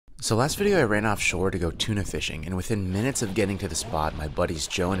So last video I ran offshore to go tuna fishing, and within minutes of getting to the spot, my buddies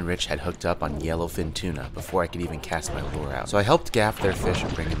Joe and Rich had hooked up on yellowfin tuna before I could even cast my lure out. So I helped gaff their fish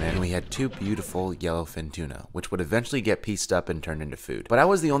and bring them in, and we had two beautiful yellowfin tuna, which would eventually get pieced up and turned into food. But I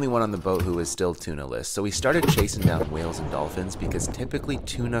was the only one on the boat who was still tuna-less, so we started chasing down whales and dolphins because typically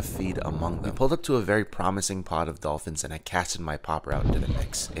tuna feed among them. We pulled up to a very promising pod of dolphins, and I casted my popper out into the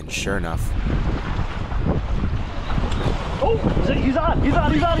mix, and sure enough, oh, he's on. You got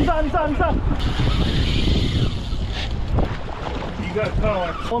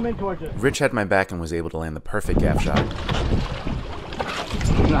to pull him in towards it. Rich had my back and was able to land the perfect gaff shot.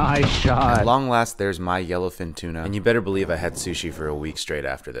 Nice shot. At long last, there's my yellowfin tuna, and you better believe I had sushi for a week straight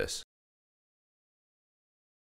after this.